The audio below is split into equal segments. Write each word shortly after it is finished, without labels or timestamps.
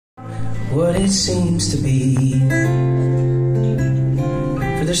what it seems to be.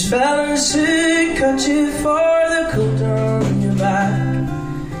 For there's fellas who cut you for the coat on your back,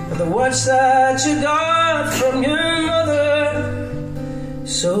 or the watch that you got from your mother.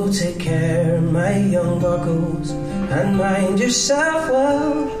 So take care, my young buckles, and mind yourself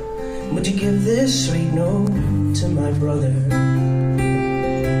well. Would you give this sweet note to my brother?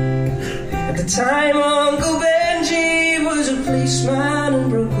 At the time, Uncle Benji was a policeman in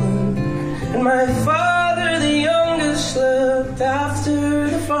Brooklyn, and my father, the youngest, looked after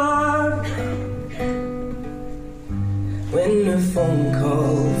the farm. When a phone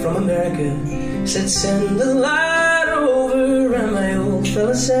call from America said send the lad over, and my old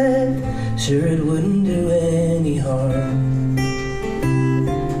fella said sure it wouldn't do any harm.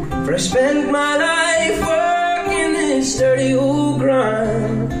 For I spent my life working this dirty old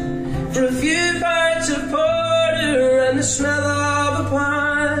grind for a few pints of porter and the smell of a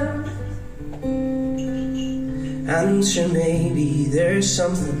pine. And sure, maybe there's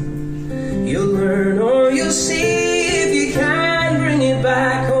something you'll learn or you'll see if you can bring it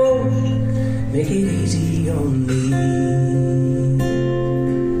back home. Make it easy on me.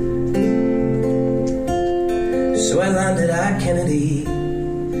 So I landed at Kennedy,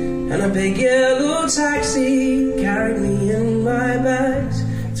 and a big yellow taxi carried me and my bags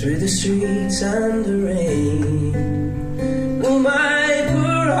through the streets and the rain. Oh, my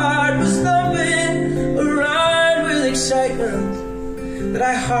poor heart was thumping around with excitement that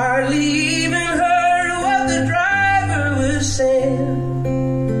I hardly even heard what the driver was saying.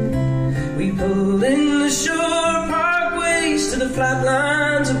 We pulled in the shore parkways to the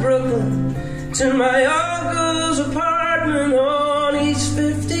flatlands of Brooklyn, to my uncle's apartment on East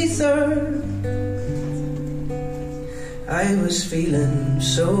 53rd. I was feeling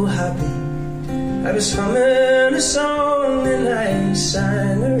so happy, I was humming a song, and I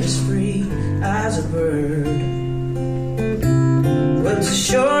sang her as free as a bird. Well, to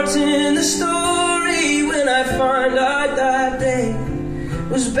shorten the story, when I found out that day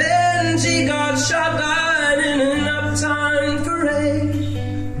was Benji got shot down in an uptown parade.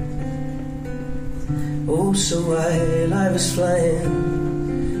 Oh, so while I was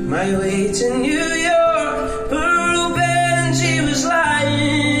flying my way to New York, poor old Benji was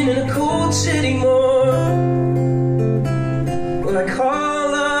lying in a cold city morgue. Well, I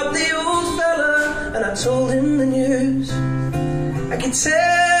called up the old fella and I told him the news. I could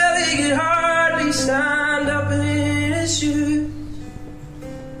tell he could hardly stand up in his shoes.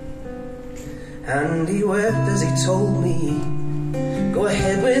 And he wept as he told me, go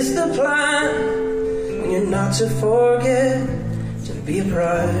ahead with the plan, when you're not to forget to be a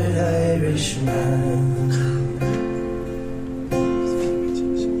proud Irishman.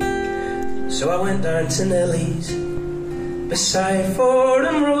 So I went down to Nellie's beside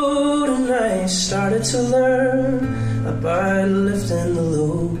Fordham Road, and I started to learn about lifting the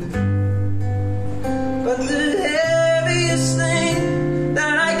load. But the heaviest thing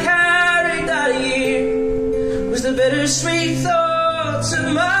that I carried that year was the bittersweet thoughts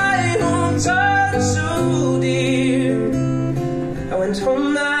of my hometown so dear. I went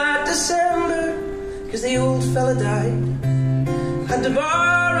home that December, 'cause the old fella died. Had to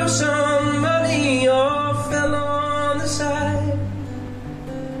borrow some money off fell on the side.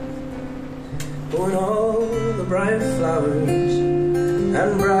 Oh, and all the bright flowers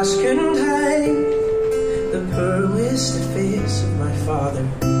and brass couldn't hide the poor wasted face of my father.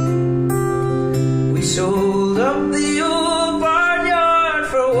 We sold up the old barnyard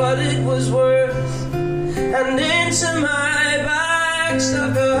for what it was worth, and into my bag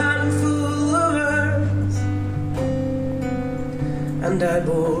stuck a handful of earth. And I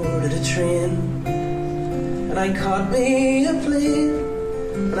boarded a train, and I caught me a plane,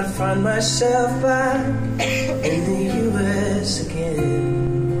 and I found myself back in the US again.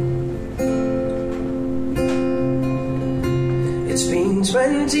 It's been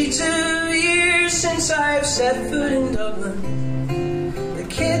 22 years since I've set foot in Dublin. The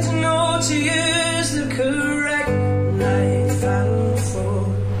kids know to use the correct knife and fork,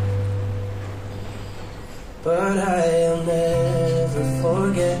 but I'll never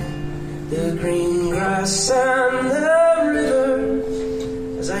forget the green grass and the